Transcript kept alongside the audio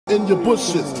in your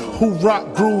bushes, who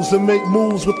rock grooves and make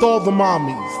moves with all the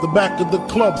mommies. The back of the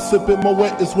club, sipping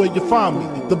MUAH is where you find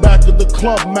me. The back of the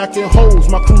club, macking hoes,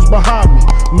 my crew's behind me.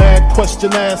 Mad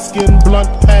question asking, blunt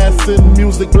passing,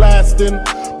 music blasting.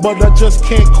 But I just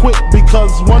can't quit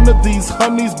because one of these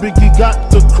honeys Biggie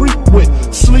got to creep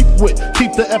with, sleep with,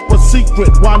 keep the ep a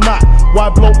secret. Why not? Why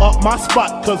blow up my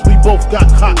spot? Cause we both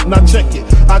got hot. Now check it,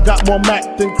 I got more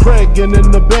Mac than Craig and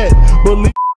in the bed.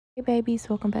 Believe. Hey babies,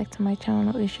 welcome back to my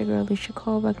channel. It's your girl Alysia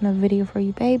back with another video for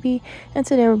you, baby. And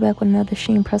today we're back with another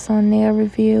Shein press-on nail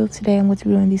review. Today I'm going to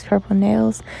be doing these purple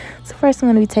nails. So first I'm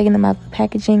going to be taking them out of the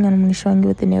packaging and I'm going to be showing you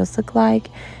what the nails look like.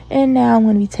 And now I'm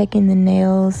going to be taking the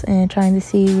nails and trying to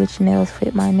see which nails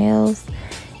fit my nails.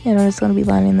 And I'm just going to be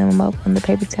lining them up on the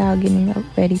paper towel, getting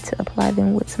ready to apply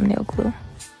them with some nail glue.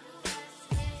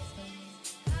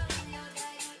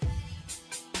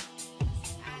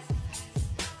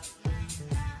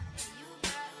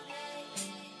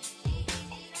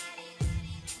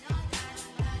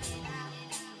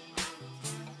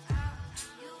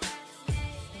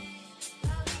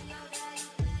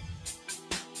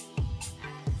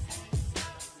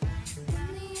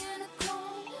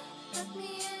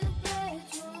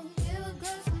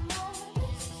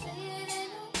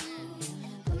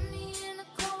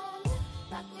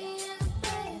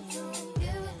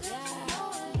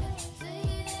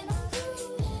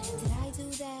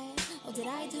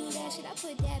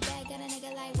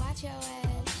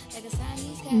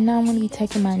 Now I'm going to be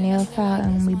taking my nails out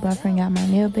and I'm going to be buffering out my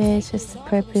nail beds just to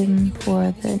prep them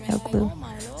for the nail glue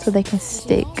so they can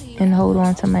stick and hold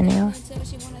on to my nail.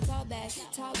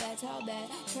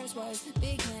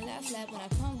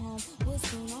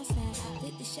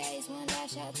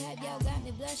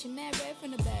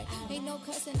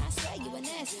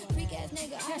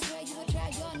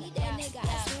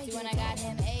 When I got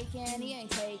him aching, he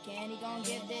ain't taking. He gon'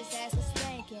 give this ass a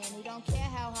spanking. He don't care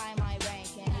how high my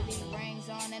ranking. He leave rings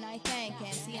on and I thank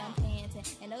him. See, I'm panting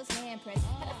and those handprints.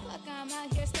 How the fuck I'm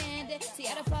out here standing? See,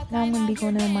 how the fuck now I'm going to be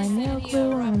going in my nail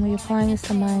glue and I'm going to be applying this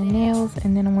to my nails,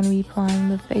 and then I'm going to be applying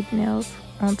the fake nails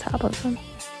on top of them.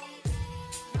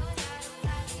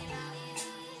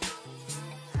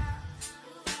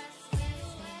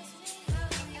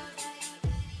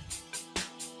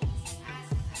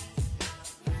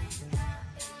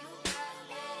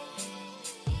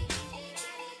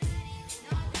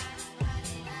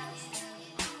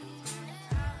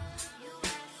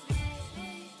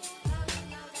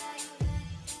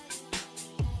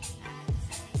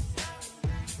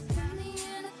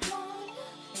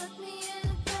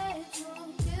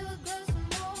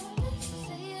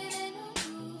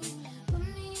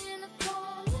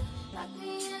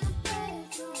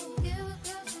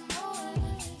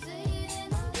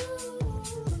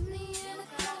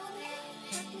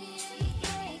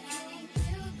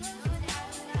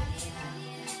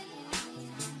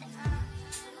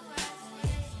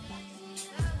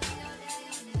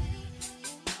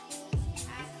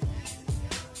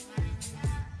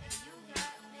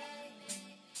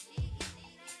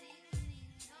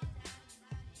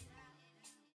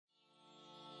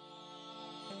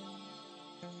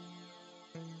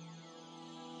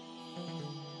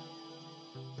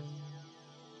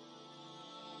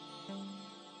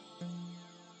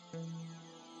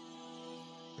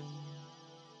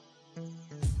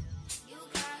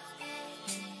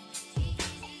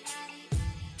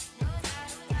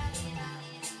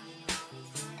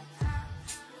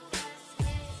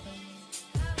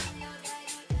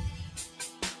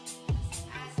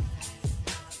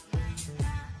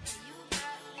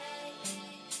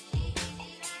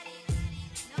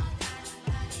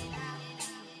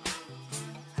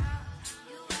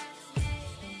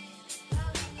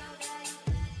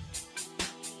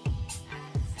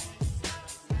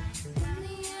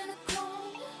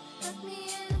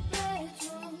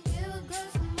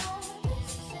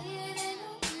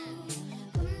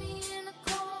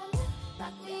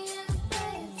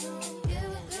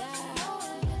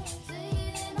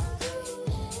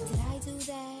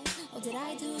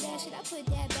 Should I put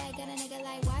that back? Got a nigga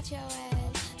like, watch your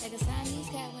ass. Like a Siamese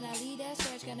cat when I leave that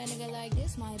stretch. Got a nigga like,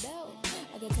 this my belt.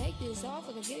 I could take this off,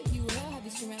 I could give you hell. Have you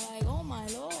screaming like, oh my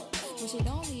lord. But she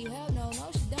don't need help, no,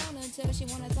 she don't, until she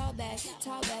wanna talk back.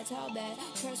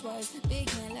 Curse words, big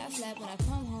hand, left slap when I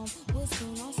come home. Whistle,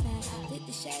 no snap. Hit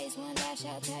the shades, one lash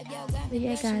out, tap, y'all got me. But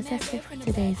yeah guys, that's it for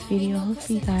today's video. Hope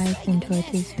you guys enjoyed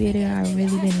this video. I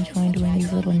really been enjoying doing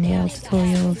these little nail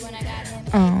tutorials.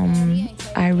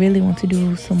 I really want to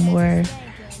do some more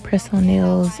press-on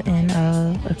nails and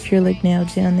acrylic nail,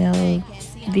 gel nail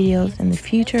videos in the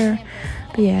future.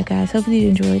 But yeah guys, hopefully you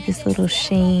enjoyed this little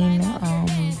Shein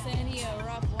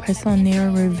press-on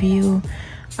nail review.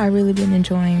 I really been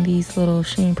enjoying these little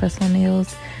Shein press-on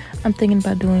nails. I'm thinking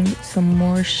about doing some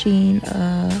more Shein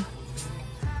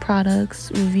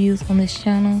products reviews on this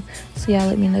channel, so y'all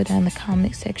let me know down in the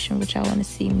comment section what y'all want to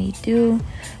see me do.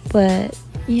 But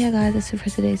yeah guys, that's it for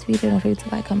today's video. Don't forget to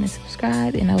like, comment,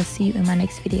 subscribe, and I will see you in my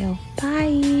next video.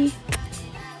 Bye.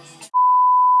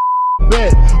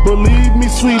 Believe me,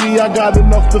 sweetie, I got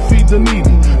enough to feed the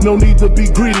needy. No need to be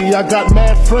greedy. I got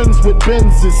mad friends with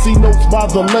Benzes. See notes by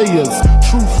the layers.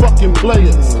 True fucking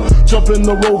players. Jump in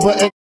the Rover and